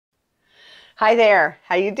Hi there.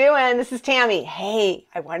 How you doing? This is Tammy. Hey,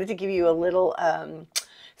 I wanted to give you a little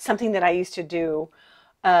something that I used to do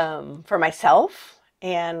for myself,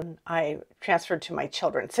 and I transferred to my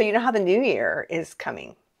children. So you know how the new year is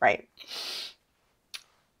coming, right?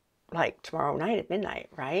 Like tomorrow night at midnight,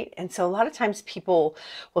 right? And so a lot of times people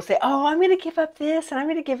will say, "Oh, I'm going to give up this and I'm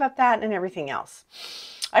going to give up that and everything else."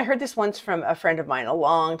 I heard this once from a friend of mine a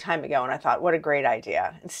long time ago, and I thought, what a great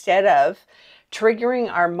idea. Instead of triggering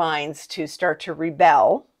our minds to start to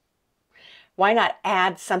rebel, why not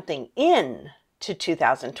add something in to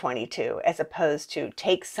 2022 as opposed to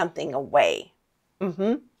take something away?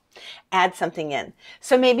 Add something in.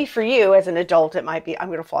 So maybe for you as an adult, it might be, I'm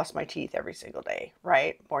going to floss my teeth every single day,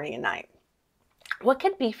 right? Morning and night. What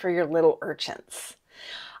could be for your little urchins?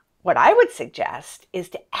 What I would suggest is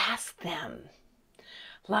to ask them,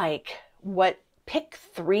 like, pick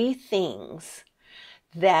three things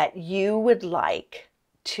that you would like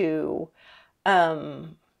to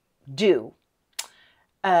do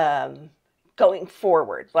going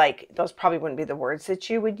forward. Like, those probably wouldn't be the words that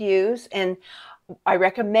you would use. And I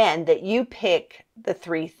recommend that you pick the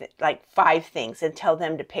like five things, and tell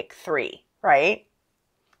them to pick three, right?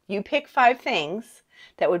 You pick five things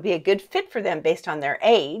that would be a good fit for them based on their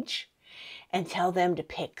age, and tell them to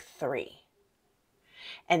pick three.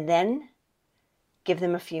 And then give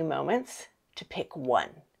them a few moments to pick one,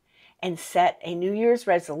 and set a New Year's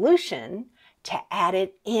resolution to add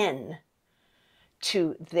it in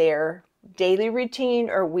to their daily routine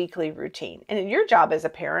or weekly routine. And your job as a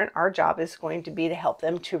parent, our job is going to be to help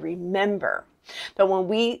them to remember. But when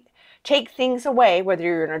we take things away, whether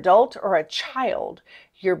you're an adult or a child,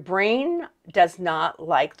 your brain does not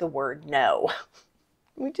like the word no.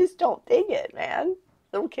 We just don't dig it, man.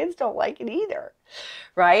 Little kids don't like it either,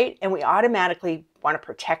 right? And we automatically want to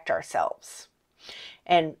protect ourselves.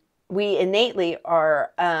 And we innately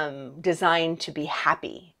are designed to be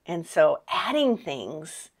happy. And so adding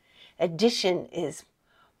things, addition is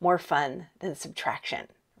more fun than subtraction,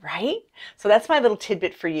 right? So that's my little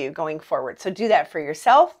tidbit for you going forward. So do that for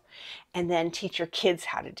yourself, and then teach your kids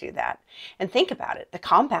how to do that. And think about it, the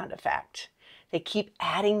compound effect. They keep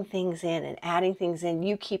adding things in and adding things in.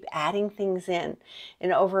 You keep adding things in.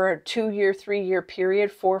 And over a 2-year, 3-year period,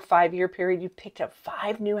 4 or 5-year period, you picked up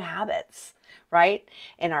 5 new habits, right?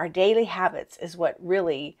 And our daily habits is what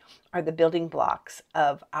really are the building blocks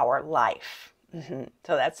of our life.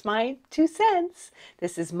 So that's my 2 cents.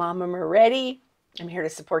 This is Mama Moretti. I'm here to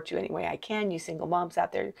support you any way I can. You single moms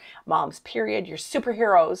out there, moms, period. You're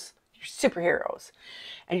superheroes. You're superheroes.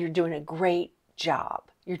 And you're doing a great job.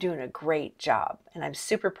 You're doing a great job, and I'm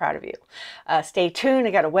super proud of you. Stay tuned.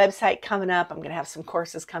 I got a website coming up. I'm going to have some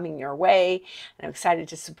courses coming your way, and I'm excited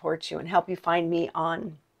to support you and help you find me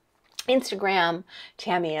on Instagram,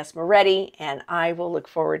 Tammy S. Moretti, and I will look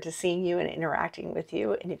forward to seeing you and interacting with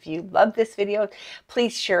you. And if you love this video,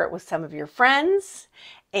 please share it with some of your friends,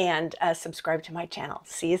 and subscribe to my channel.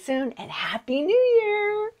 See you soon, and Happy New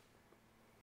Year!